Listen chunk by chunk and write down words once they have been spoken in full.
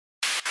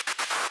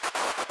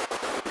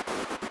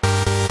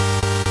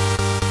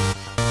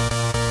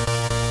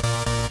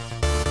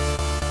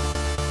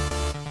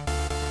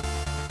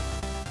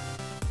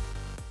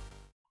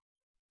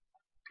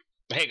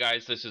Hey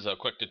guys, this is a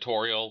quick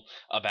tutorial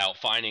about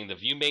finding the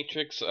view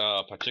matrix,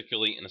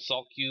 particularly in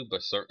Assault Cube,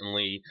 but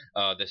certainly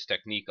this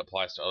technique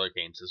applies to other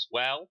games as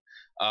well.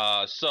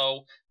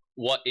 So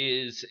what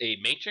is a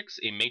matrix?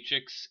 A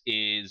matrix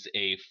is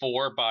a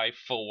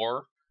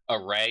 4x4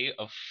 array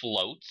of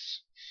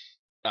floats.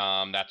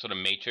 That's what a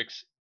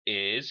matrix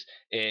is.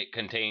 It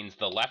contains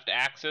the left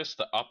axis,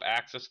 the up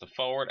axis, the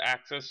forward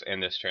axis,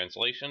 and this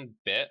translation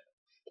bit.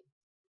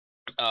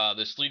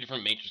 There's three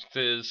different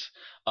matrices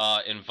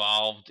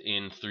involved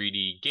in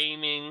 3D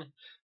gaming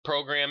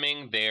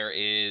programming. There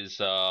is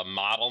a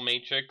model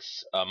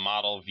matrix, a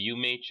model view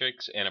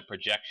matrix, and a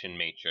projection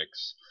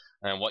matrix.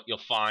 And what you'll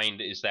find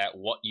is that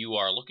what you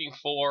are looking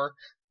for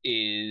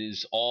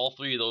is all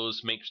three of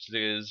those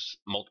matrices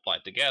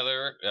multiplied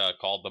together,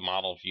 called the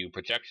model view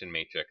projection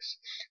matrix.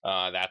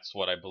 That's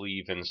what I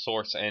believe in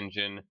Source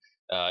Engine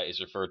is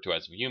referred to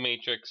as view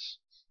matrix.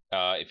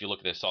 If you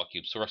look at the Assault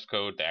Cube source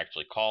code, they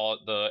actually call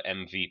it the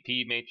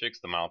MVP matrix,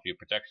 the model view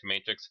projection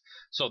matrix.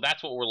 So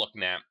that's what we're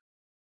looking at.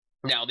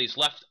 Now, these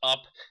left,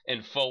 up,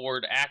 and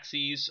forward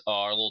axes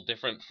are a little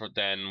different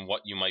than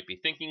what you might be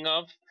thinking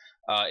of.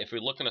 If we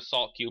look in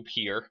Assault Cube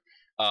here,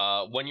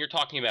 when you're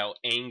talking about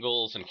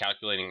angles and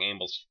calculating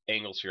angles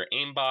for your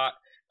aimbot,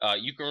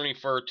 you can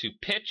refer to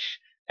pitch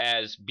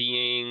as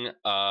being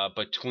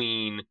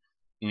between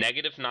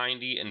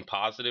 -90 and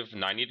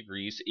 +90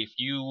 degrees. If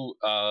you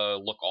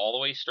look all the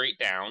way straight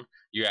down,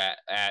 you're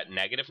at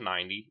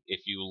 -90.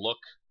 If you look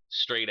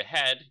straight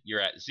ahead, you're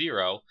at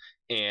 0.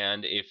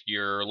 And if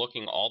you're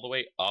looking all the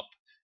way up,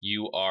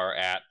 you are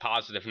at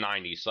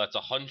 +90. So that's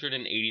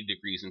 180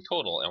 degrees in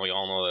total. And we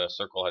all know that a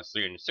circle has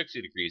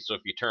 360 degrees. So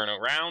if you turn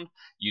around,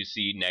 you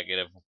see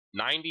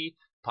 -90,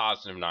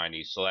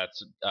 +90. So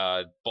that's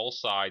both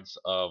sides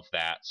of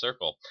that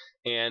circle.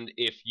 And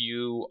if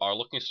you are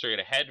looking straight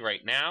ahead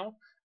right now,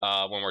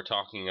 when we're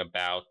talking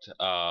about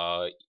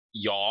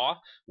yaw,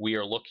 we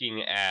are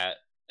looking at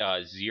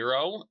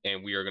 0,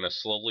 and we are going to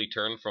slowly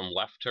turn from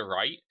left to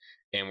right,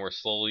 and we're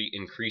slowly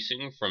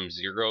increasing from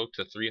 0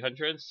 to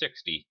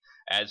 360.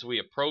 As we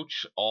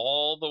approach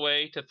all the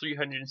way to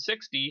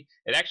 360,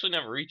 it actually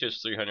never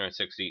reaches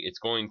 360. It's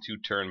going to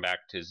turn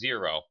back to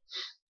 0.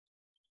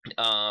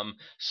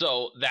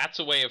 So that's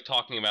a way of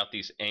talking about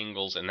these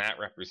angles and that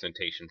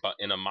representation. But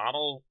in a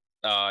model,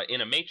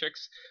 in a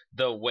matrix,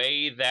 the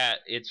way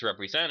that it's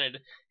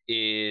represented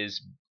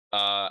is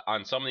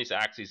on some of these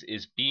axes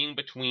is being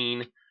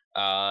between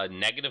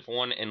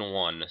 -1 and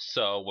 1.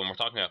 So when we're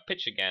talking about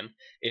pitch again,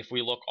 if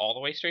we look all the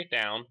way straight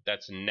down,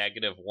 that's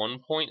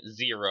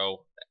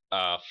 -1.0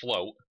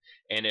 float,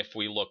 and if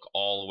we look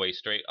all the way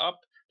straight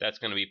up, that's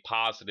going to be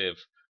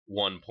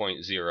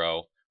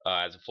 +1.0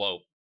 as a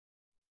float.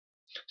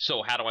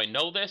 So how do I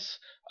know this?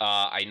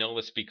 I know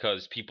this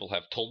because people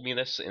have told me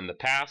this in the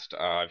past.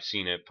 I've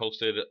seen it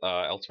posted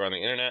elsewhere on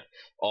the internet.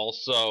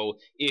 Also,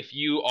 if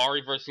you are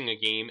reversing a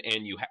game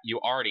and you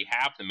already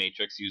have the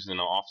matrix using an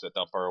offset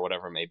dumper or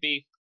whatever it may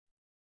be,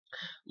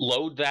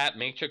 load that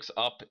matrix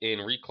up in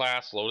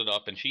Reclass, load it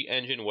up in Cheat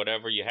Engine,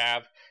 whatever you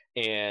have,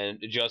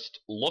 and just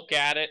look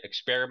at it,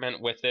 experiment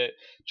with it,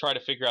 try to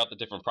figure out the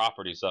different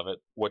properties of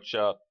it, which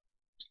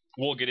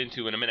we'll get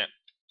into in a minute.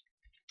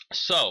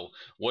 So,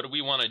 what do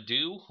we want to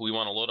do? We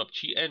want to load up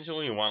Cheat Engine.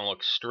 We want to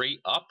look straight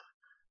up,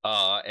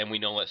 and we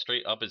know that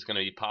straight up is going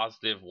to be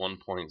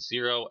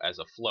 +1.0 as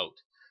a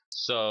float.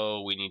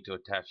 So we need to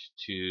attach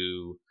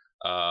to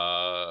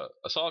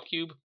Assault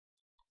Cube,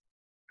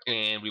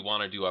 and we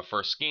want to do our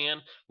first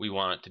scan. We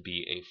want it to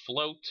be a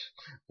float.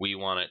 We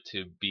want it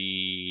to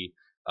be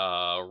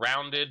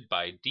rounded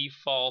by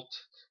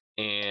default,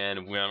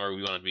 and remember,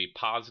 we want it to be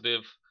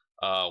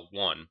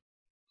 +1.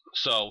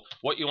 So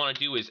what you want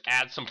to do is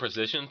add some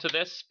precision to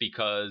this,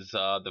 because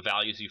the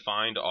values you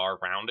find are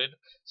rounded.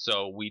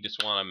 So we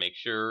just want to make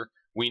sure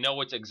we know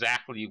it's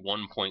exactly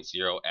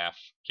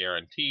 1.0f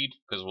guaranteed,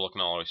 because we're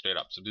looking all the way straight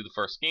up. So do the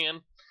first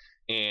scan,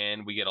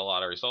 and we get a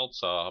lot of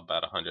results,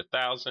 about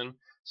 100,000.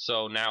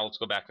 So now let's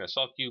go back to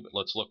Assault Cube.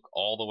 Let's look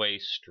all the way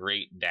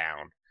straight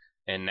down.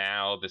 And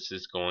now this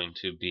is going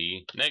to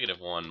be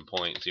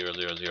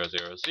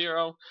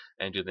 -1.00000,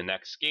 and do the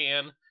next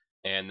scan.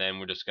 And then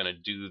we're just going to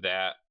do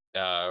that.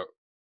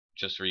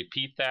 Just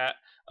repeat that,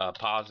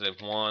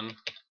 +1,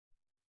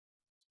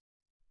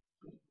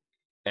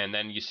 and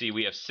then you see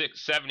we have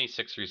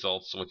 76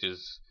 results, which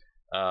is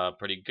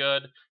pretty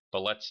good.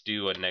 But let's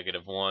do a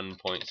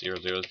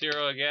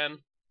 -1.000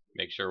 again.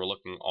 Make sure we're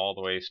looking all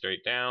the way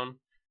straight down,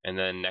 and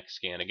then next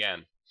scan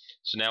again.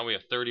 So now we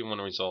have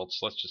 31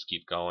 results. Let's just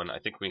keep going. I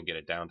think we can get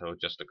it down to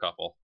just a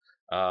couple.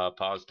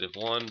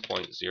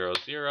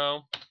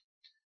 +1.00,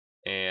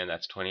 and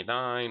that's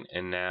 29,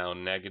 and now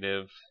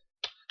 -1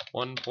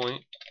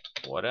 point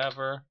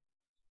whatever.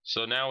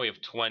 So now we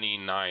have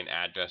 29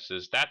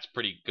 addresses. That's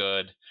pretty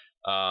good.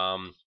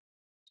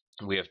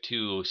 We have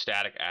 2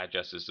 static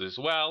addresses as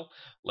well.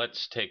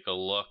 Let's take a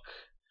look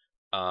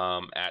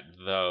at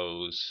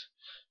those.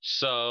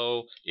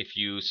 So if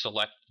you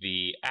select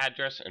the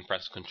address and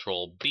press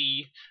Control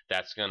B,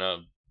 that's going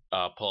to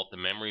pull up the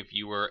memory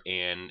viewer,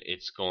 and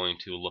it's going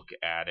to look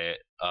at it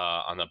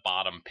on the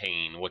bottom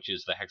pane, which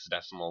is the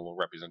hexadecimal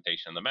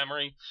representation of the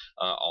memory.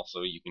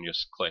 Also, you can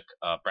just click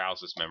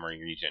browse this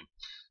memory region.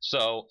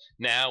 So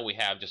now we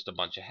have just a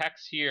bunch of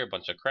hex here, a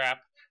bunch of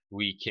crap.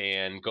 We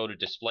can go to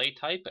display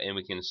type and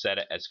we can set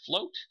it as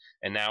float,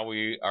 and now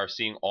we are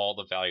seeing all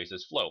the values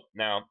as float.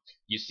 Now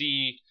you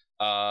see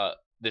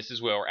this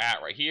is where we're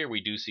at right here.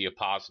 We do see a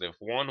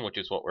 +1, which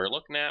is what we're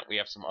looking at. We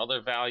have some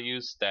other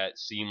values that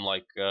seem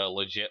like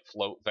legit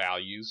float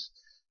values.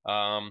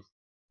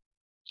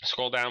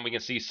 Scroll down, we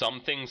can see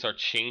some things are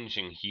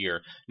changing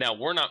here. Now,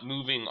 we're not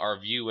moving our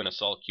view in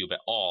Assault Cube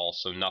at all,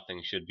 so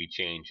nothing should be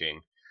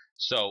changing.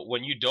 So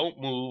when you don't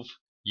move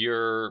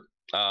your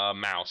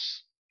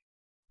mouse,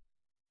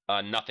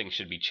 nothing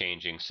should be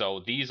changing.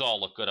 So these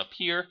all look good up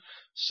here,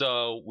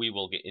 so we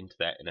will get into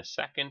that in a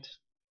second.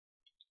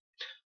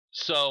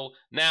 So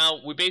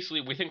now we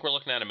think we're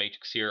looking at a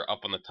matrix here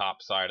up on the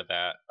top side of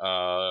that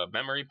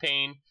memory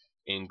pane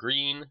in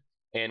green,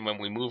 and when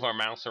we move our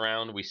mouse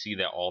around, we see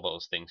that all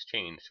those things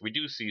change. We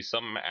do see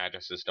some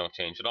addresses don't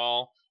change at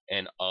all,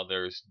 and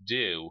others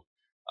do.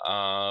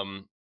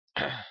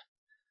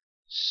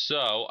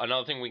 So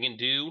another thing we can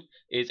do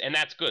is, and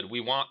that's good, we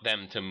want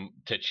them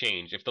to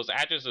change. If those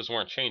addresses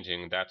weren't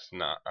changing, that's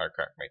not our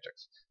correct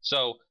matrix.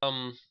 So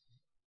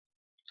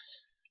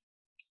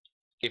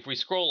if we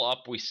scroll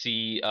up, we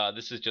see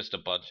this is just a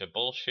bunch of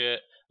bullshit,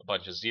 a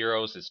bunch of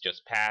zeros. It's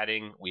just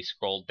padding. We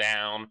scroll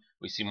down,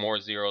 we see more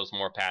zeros,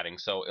 more padding.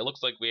 So it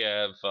looks like we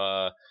have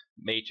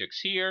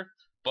matrix here,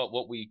 but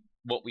what we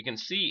can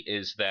see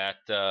is that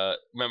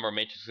remember,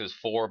 matrix is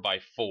 4 by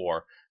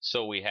 4.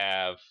 So we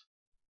have,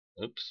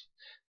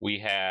 we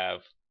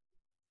have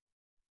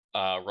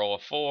a row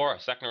of 4, a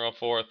second row of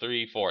 4,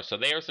 3, 4. So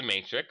there's the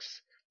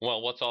matrix.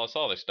 Well, what's all this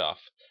other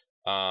stuff?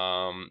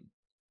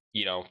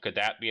 You know, could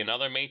that be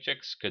another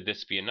matrix? Could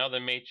this be another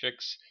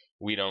matrix?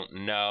 We don't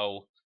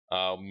know.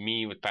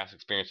 Me, with past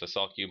experience with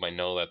Assault Cube, I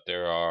know that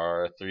there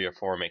are 3 or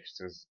 4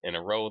 matrices in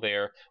a row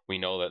there. We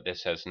know that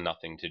this has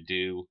nothing to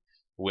do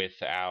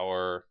with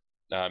our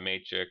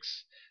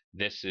matrix.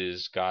 This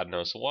is God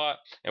knows what.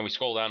 And we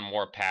scroll down,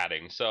 more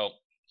padding. So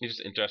it's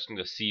just interesting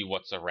to see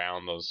what's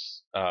around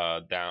those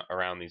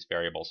around these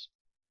variables.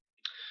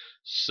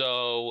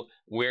 So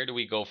where do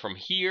we go from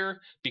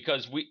here?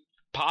 Because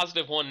 +1,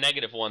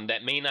 -1,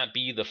 that may not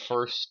be the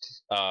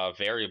first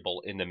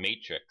variable in the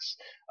matrix.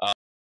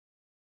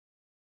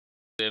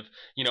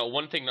 You know,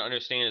 one thing to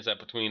understand is that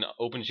between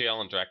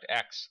opengl and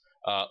directx,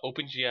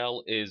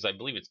 opengl is, I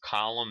believe it's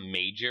column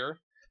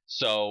major.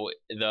 So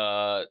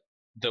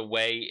the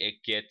way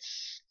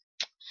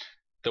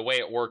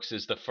it works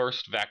is the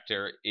first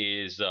vector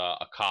is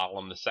a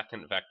column, the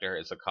second vector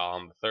is a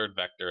column, the third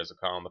vector is a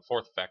column, the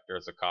fourth vector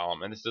is a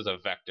column, and this is a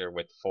vector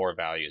with 4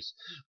 values.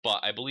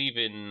 But I believe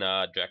in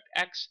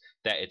directx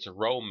that it's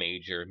row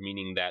major,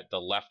 meaning that the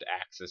left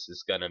axis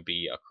is going to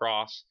be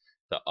across,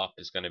 the up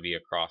is going to be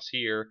across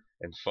here,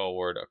 and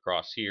forward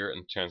across here,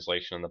 and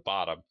translation on the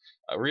bottom.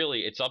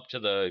 Really, it's up to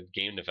the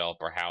game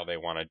developer how they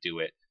want to do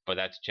it, but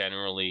that's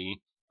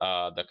generally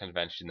the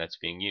convention that's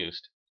being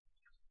used.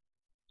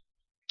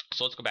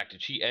 So let's go back to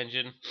Cheat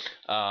Engine.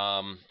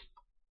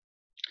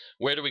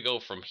 Where do we go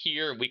from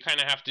here? We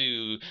kind of have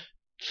to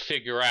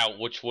figure out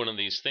which one of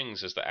these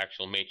things is the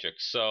actual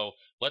matrix. So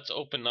let's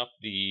open up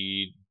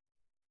the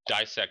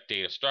dissect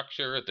data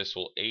structure. This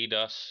will aid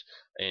us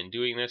in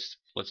doing this.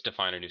 Let's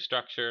define a new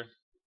structure.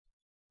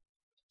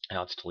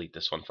 Now let's delete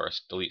this one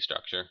first. Delete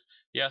structure.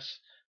 Yes.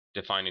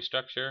 Define new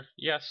structure.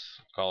 Yes.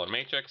 Call it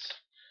matrix.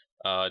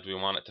 Do we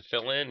want it to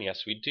fill in?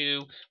 Yes, we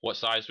do. What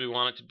size do we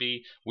want it to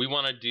be? We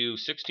want to do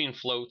 16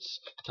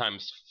 floats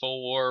times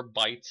 4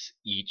 bytes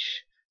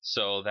each.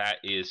 So that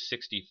is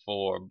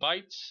 64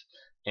 bytes.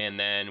 And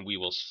then we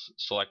will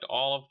select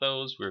all of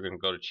those. We're going to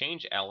go to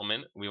change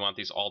element. We want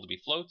these all to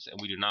be floats, and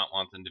we do not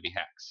want them to be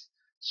hex.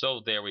 So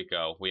there we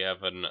go. We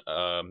have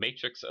a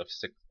matrix of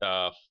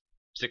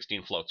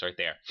 16 floats right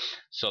there.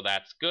 So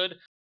that's good.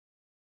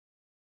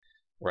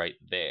 Right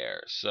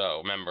there.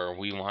 So remember,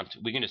 we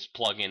can just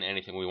plug in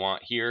anything we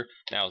want here.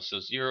 Now, so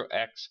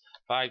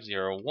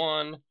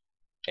 0x501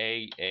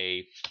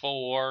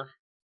 AA4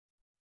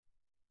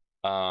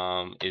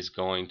 is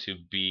going to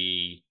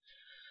be,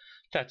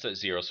 that's at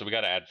 0, so we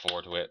got to add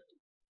 4 to it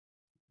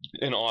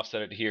and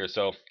offset it here.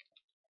 So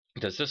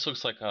does this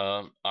look like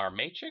our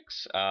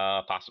matrix?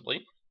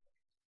 Possibly.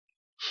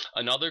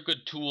 Another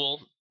good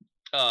tool.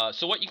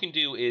 So what you can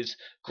do is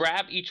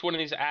grab each one of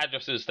these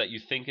addresses that you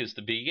think is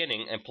the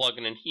beginning and plug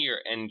it in here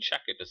and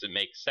check it. Does it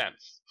make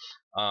sense?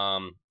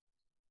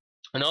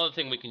 Another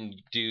thing we can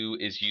do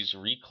is use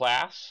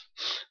reclass.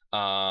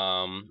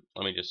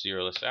 Let me just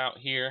zero this out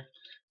here.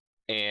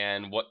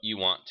 And what you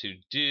want to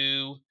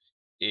do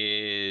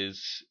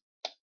is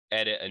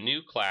edit a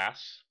new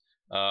class.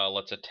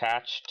 Let's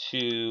attach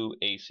to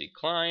AC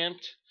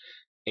client.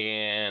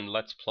 And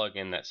let's plug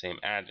in that same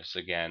address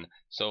again.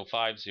 So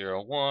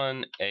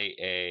 501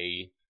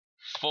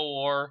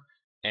 AA4,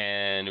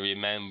 and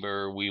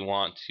remember we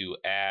want to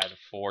add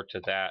 4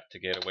 to that to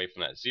get away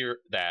from that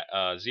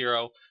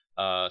zero.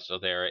 So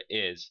there it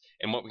is.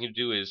 And what we can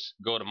do is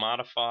go to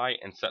modify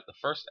and set the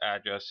first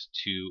address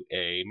to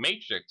a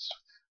matrix.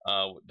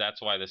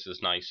 That's why this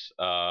is nice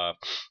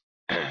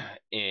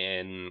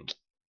in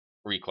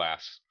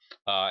reclass.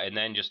 And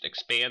then just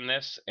expand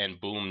this, and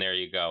boom, there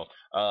you go.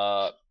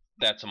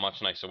 That's a much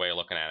nicer way of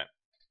looking at it.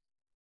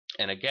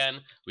 And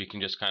again, we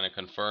can just kind of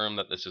confirm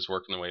that this is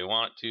working the way we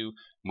want it to.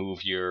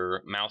 Move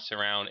your mouse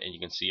around, and you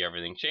can see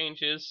everything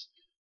changes.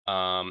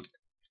 And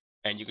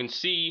you can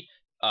see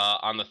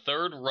on the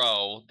third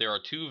row, there are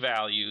two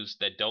values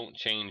that don't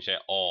change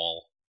at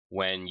all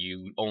when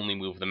you only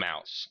move the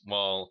mouse.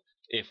 Well,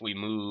 if we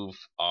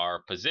move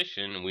our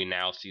position, we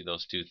now see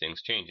those two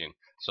things changing.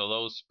 So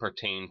those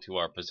pertain to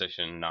our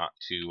position, not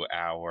to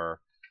our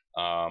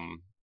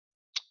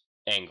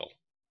angle.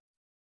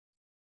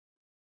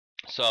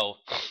 So,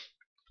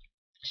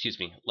 excuse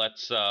me,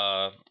 let's,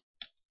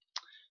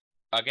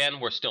 again,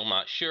 we're still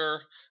not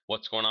sure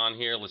what's going on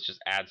here. Let's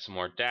just add some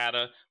more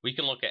data. We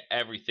can look at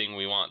everything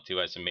we want to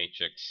as a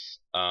matrix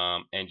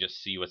and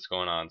just see what's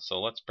going on.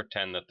 So let's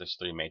pretend that there's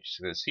three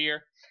matrices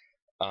here.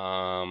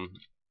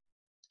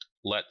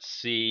 Let's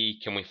see,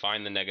 can we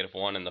find the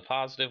 -1 and the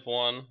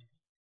 +1?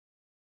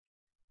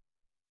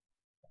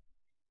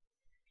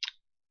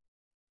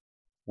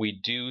 We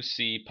do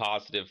see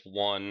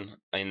 +1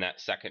 in that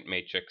second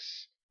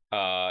matrix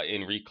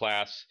in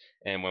reclass,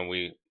 and when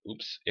we,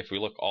 if we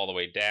look all the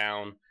way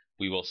down,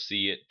 we will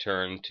see it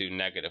turn to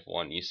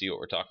 -1. You see what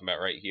we're talking about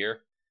right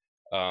here?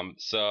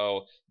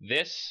 So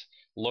this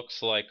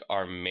looks like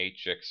our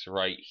matrix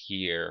right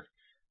here.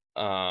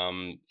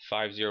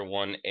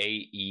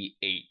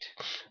 501AE8.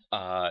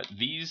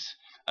 These,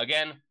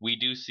 again, we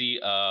do see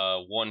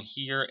a 1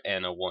 here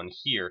and a 1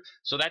 here.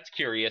 So that's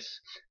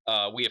curious.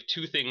 We have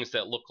two things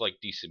that look like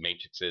decent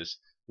matrices.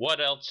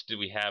 What else do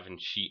we have in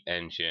Cheat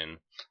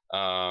Engine?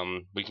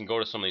 We can go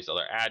to some of these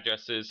other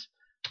addresses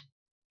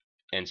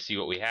and see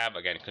what we have.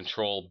 Again,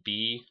 Control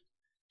B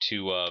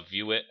to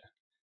view it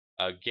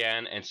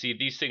again, and see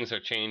these things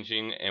are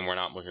changing, and we're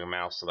not moving a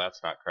mouse, so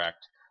that's not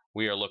correct.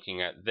 We are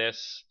looking at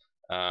this.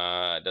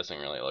 It doesn't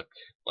really look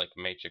like a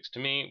matrix to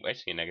me. I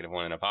see a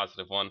 -1 and a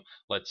 +1.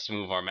 Let's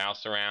move our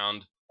mouse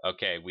around.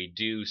 Okay, we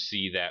do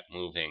see that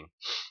moving.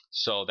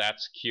 So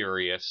that's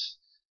curious.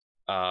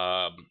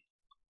 But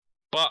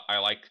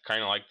I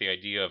kind of like the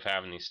idea of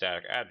having these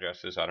static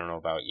addresses. I don't know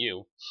about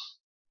you.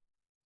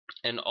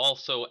 And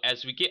also,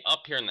 as we get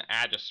up here in the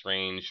address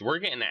range, we're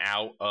getting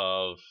out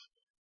of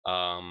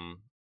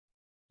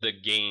the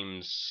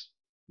game's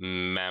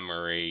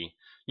memory.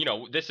 You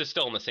know, this is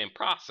still in the same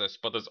process,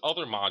 but there's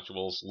other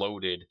modules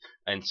loaded,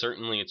 and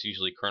certainly it's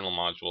usually kernel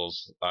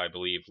modules, I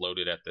believe,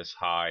 loaded at this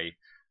high,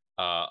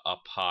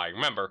 up high.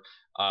 Remember,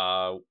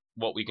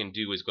 what we can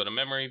do is go to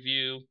memory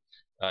view,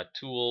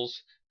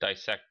 tools,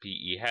 dissect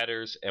PE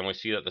headers, and we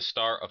see that the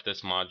start of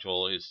this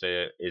module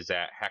is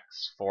at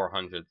hex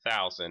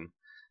 400,000,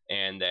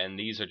 and then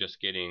these are just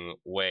getting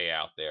way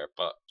out there.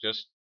 But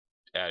just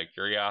out of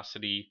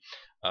curiosity,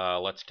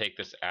 let's take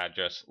this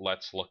address.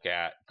 Let's look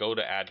at, go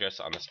to address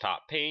on this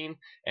top pane,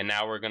 and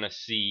now we're going to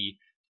see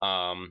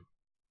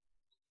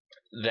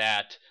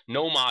that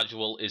no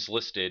module is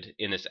listed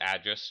in this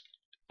address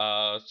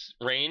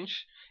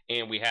range,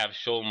 and we have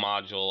show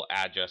module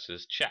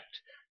addresses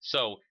checked.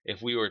 So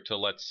if we were to,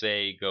 let's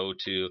say, go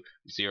to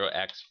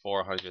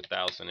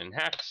 0x400,000 in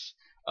hex,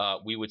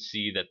 we would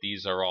see that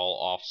these are all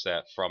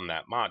offset from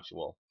that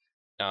module.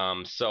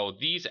 So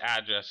these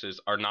addresses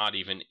are not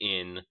even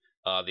in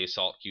the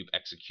Assault Cube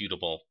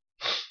executable.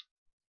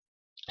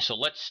 So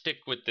let's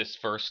stick with this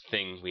first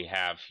thing we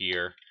have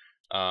here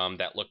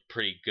that looked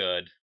pretty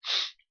good.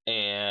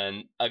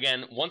 And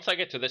again, once I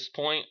get to this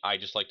point, I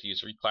just like to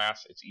use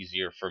reclass. It's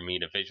easier for me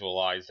to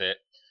visualize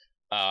it.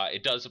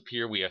 It does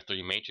appear we have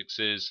three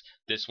matrices.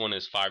 This one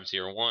is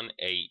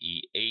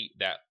 501AE8.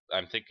 That,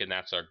 I'm thinking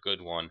that's our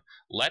good one.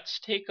 Let's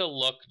take a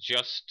look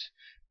just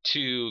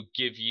to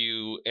give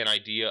you an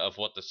idea of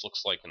what this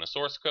looks like in the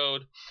source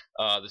code.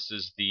 This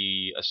is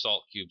the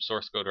Assault Cube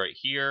source code right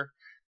here,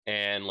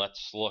 and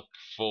let's look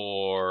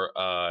for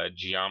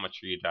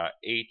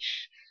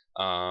geometry.h,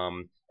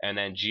 and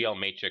then GL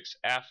matrix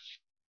F.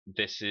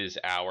 This is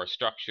our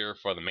structure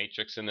for the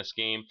matrix in this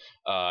game.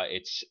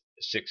 It's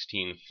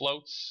 16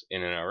 floats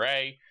in an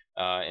array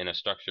in a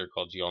structure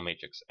called GL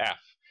matrix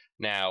F.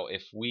 Now,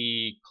 if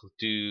we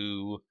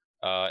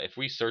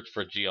search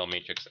for GL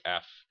matrix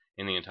F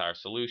in the entire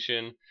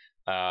solution,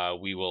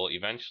 we will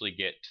eventually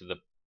get to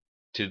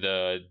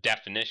the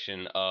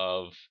definition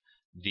of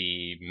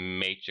the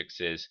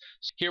matrices.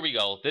 So here we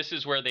go. This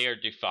is where they are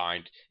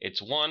defined.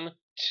 It's 1,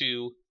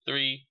 2,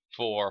 3,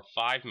 4,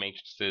 5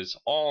 matrices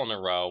all in a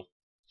row.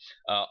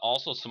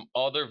 Also, some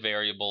other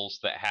variables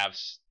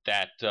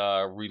that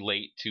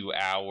relate to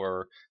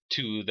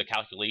the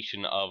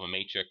calculation of a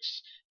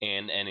matrix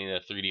and any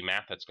of the 3D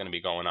math that's going to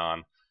be going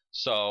on.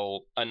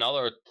 So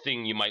another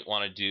thing you might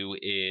want to do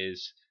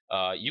is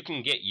you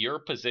can get your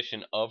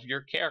position of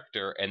your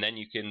character, and then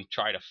you can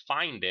try to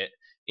find it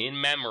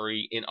in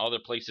memory in other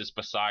places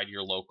beside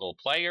your local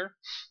player,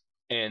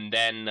 and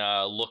then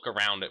look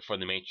around it for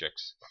the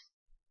matrix.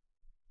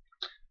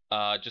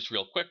 Just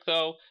real quick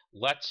though,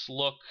 let's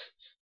look.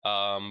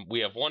 We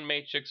have one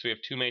matrix, we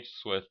have two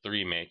matrices, we have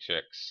three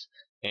matrix,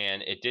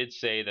 and it did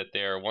say that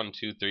there are 1,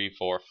 2, 3,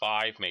 4,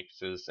 5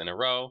 matrices in a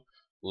row.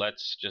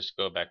 Let's just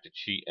go back to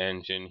Cheat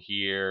Engine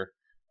here,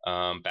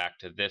 back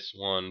to this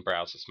one,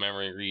 browse this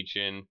memory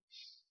region.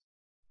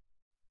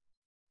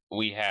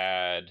 We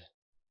had,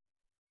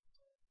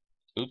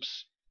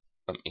 oops,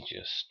 let me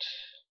just,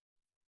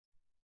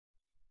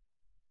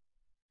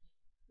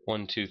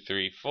 1, 2,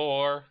 3,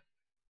 4,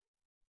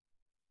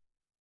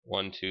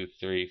 1, 2,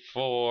 3,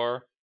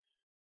 4,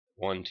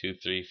 1, 2,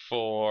 3,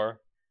 4,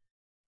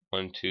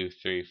 1, 2,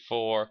 3,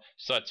 4.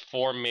 So that's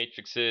 4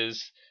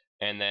 matrices,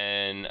 and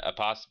then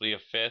possibly a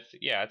fifth.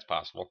 Yeah, it's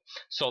possible.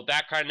 So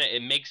that kind of,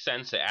 it makes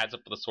sense. It adds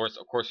up with the source.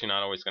 Of course, you're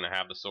not always going to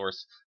have the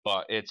source,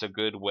 but it's a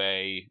good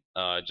way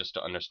just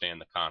to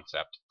understand the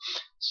concept.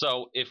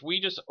 So if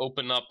we just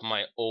open up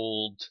my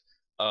old,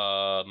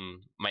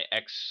 my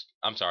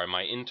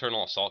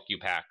internal assault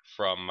cube hack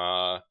from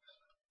a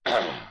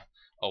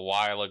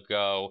while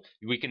ago,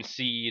 we can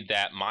see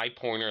that my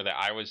pointer that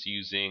I was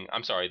using,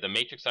 the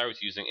matrix I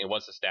was using, it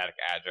was a static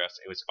address.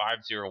 It was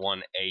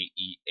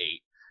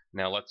 501AE8.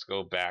 Now let's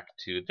go back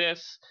to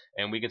this,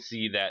 and we can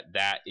see that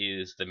that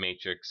is the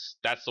matrix.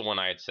 That's the one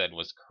I had said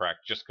was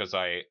correct, just because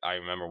I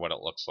remember what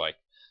it looks like.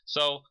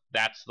 So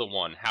that's the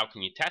one. How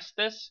can you test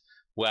this?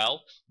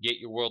 Well, get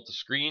your world to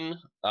screen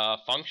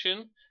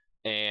function,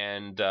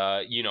 and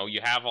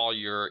you have all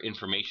your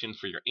information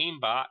for your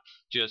aimbot.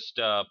 Just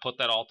put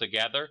that all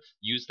together,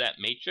 use that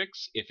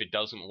matrix. If it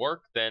doesn't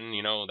work, then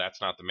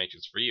that's not the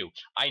matrix for you.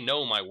 I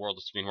know my world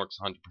of screen works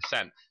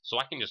 100%, so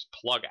I can just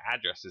plug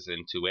addresses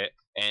into it,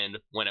 and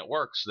when it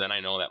works, then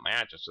I know that my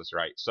address is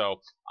right. So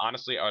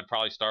honestly, I would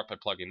probably start by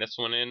plugging this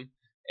one in,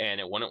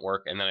 and it wouldn't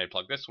work, and then I'd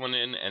plug this one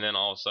in, and then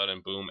all of a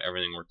sudden, boom,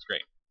 everything works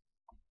great.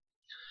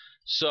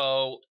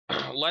 So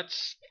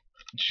let's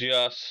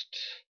just,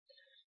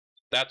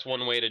 that's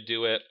one way to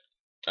do it.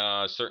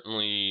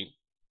 Certainly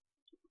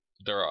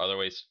there are other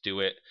ways to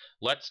do it.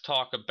 Let's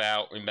talk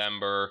about,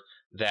 remember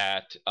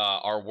that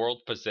our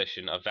world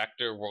position, a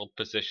vector world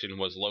position,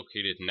 was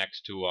located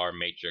next to our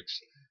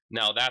matrix.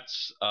 Now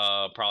that's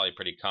probably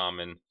pretty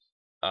common,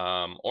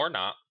 or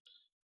not.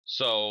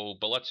 So,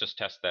 but let's just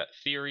test that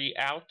theory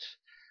out.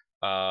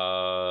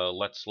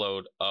 Let's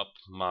load up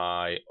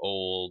my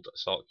old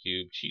Assault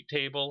Cube cheat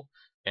table,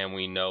 and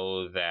we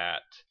know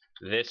that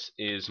this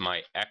is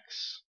my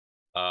X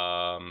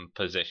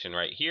position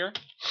right here.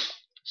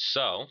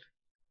 So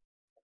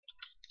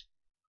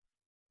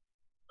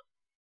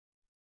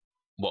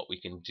what we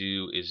can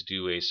do is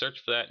do a search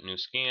for that, new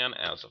scan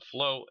as a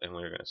float, and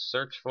we're going to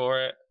search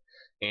for it,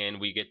 and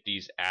we get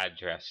these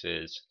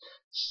addresses.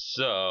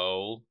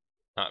 So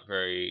not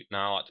a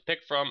lot to pick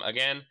from.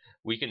 Again,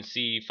 we can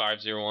see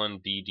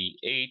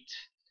 501BD8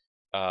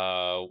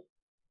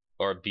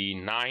 or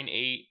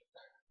B98.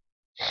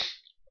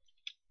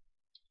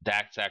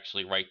 That's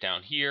actually right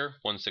down here,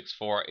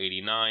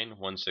 16489,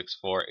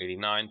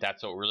 16489.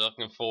 That's what we're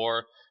looking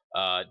for.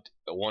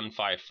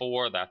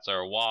 154, that's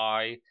our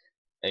Y,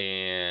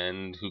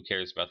 and who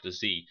cares about the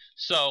Z?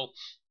 So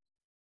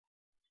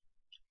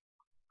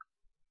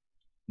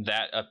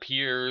that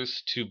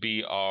appears to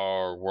be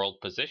our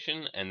world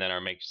position, and then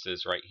our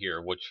matrices right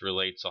here, which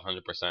relates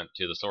 100%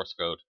 to the source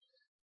code.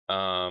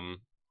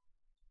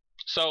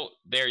 So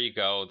there you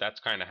go. That's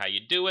kind of how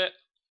you do it.